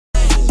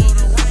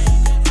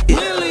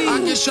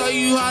show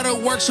you how to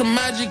work some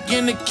magic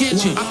in the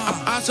kitchen.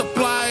 I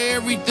supply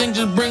everything,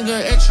 just bring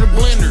an extra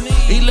blender.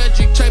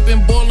 Electric tape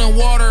and boiling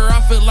water,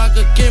 I feel like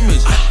a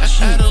chemist.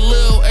 Add a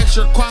little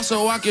extra quad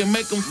so I can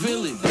make them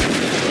feel it.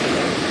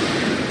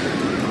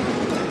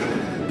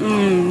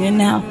 You're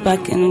now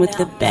fucking with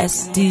the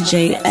best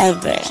DJ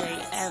ever.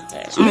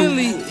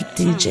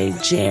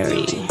 DJ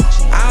Jerry.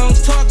 I don't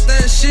talk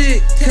that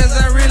shit, cause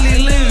I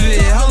really live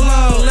it.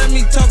 Hold on, let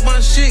me talk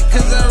my shit,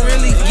 cause I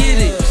really get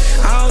it.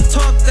 I don't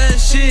talk that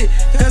shit,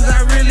 cause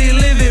I really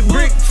live it.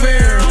 Brick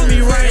fair on me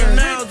right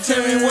now,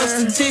 tell me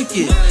what's the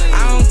ticket.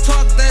 I don't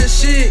talk that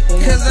shit,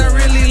 cause I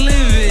really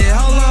live it.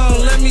 Hold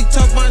on, let me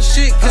talk my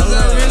shit, cause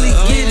I really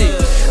get it.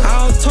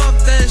 I don't talk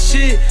that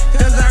shit,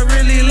 cause I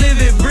really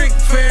live it. Brick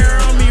fair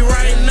on me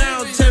right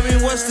now, tell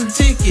me what's the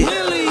ticket.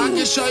 I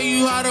can show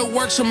you how to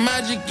work some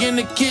magic in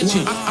the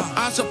kitchen.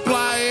 I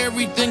supply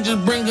everything,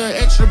 just bring an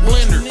extra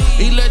blender.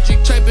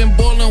 Electric tape and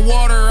boiling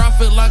water, I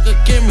feel like a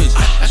chemist.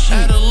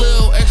 Add a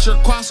little extra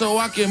quad so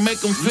I can make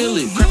them feel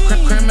it.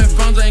 Cramming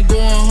funds ain't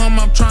going home,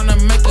 I'm trying to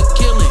make a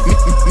killing.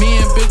 Me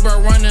and Big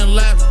Bro running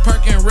laps,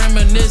 perking,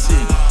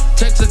 reminiscing.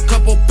 Text a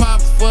couple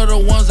pops for the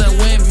ones that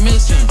went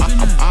missing.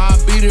 I'll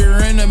beat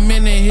her in a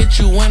minute, hit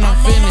you when I'm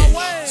finished.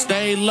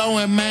 Stay low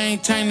and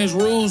maintain his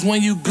rules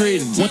when you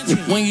gritting.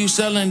 When you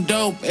selling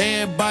dope,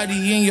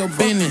 everybody in your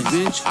business,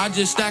 bitch. I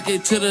just stack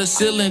it to the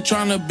ceiling,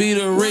 tryna be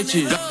the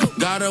richest.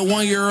 Got a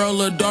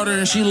 1-year-old daughter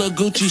and she look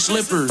Gucci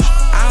slippers.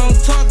 I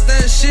don't talk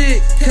that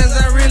shit, cause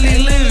I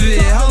really live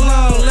it.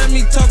 Hold on, let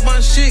me talk my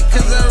shit,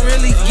 cause I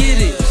really get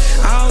it.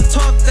 I don't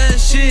talk that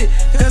shit,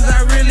 cause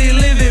I really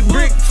live it.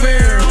 Brick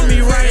fair on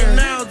me right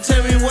now,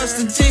 tell me what's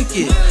the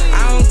ticket.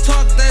 I don't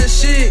talk that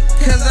shit,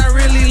 cause I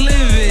really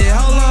live it.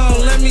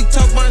 Hold on, let me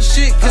talk my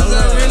shit, cause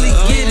I really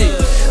get it.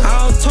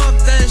 I don't talk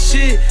that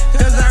shit,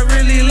 cause I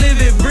really live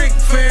it. Brick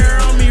fair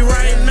on me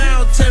right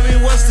now, tell me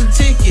what's the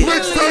ticket.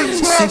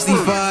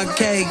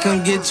 65K,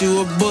 come get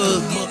you a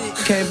book.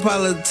 Can't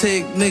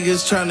politic,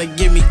 niggas tryna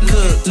get me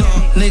cooked.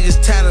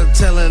 Niggas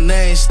tattletailing,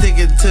 they ain't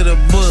sticking to the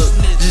book.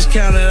 Just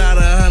counted out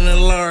 100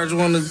 large,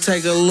 wanna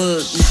take a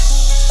look.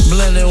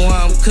 Blending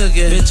while I'm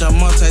cooking, bitch, I'm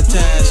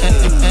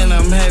multitasking. And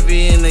I'm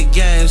heavy in the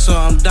game, so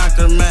I'm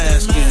Dr.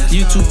 Masking.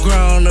 You too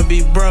grown to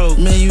be broke,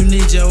 man, you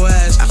need your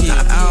ass kicked.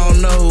 I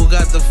don't know who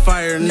got the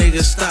fire,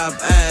 nigga, stop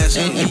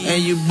asking.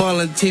 And you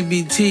ballin'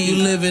 TBT, you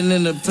living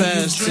in the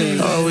past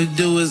tense. All we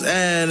do is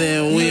add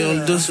in, we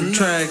don't do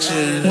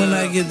subtraction. When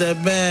I get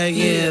that bag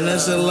in,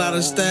 that's a lot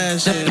of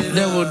stashing.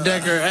 Double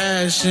decker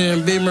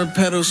ashing, Beamer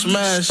pedal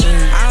smashing.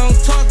 I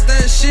don't talk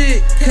that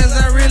shit, cause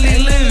I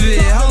really live it.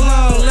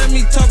 Hold on, let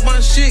me talk my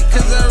shit,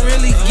 cause I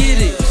really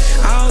get it.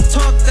 I don't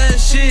talk that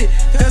shit,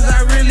 cause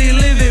I really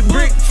live it.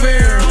 Brick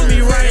fair on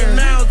me right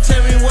now,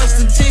 tell me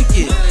what's the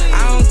ticket.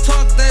 I don't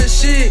talk that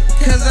shit,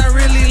 cause I really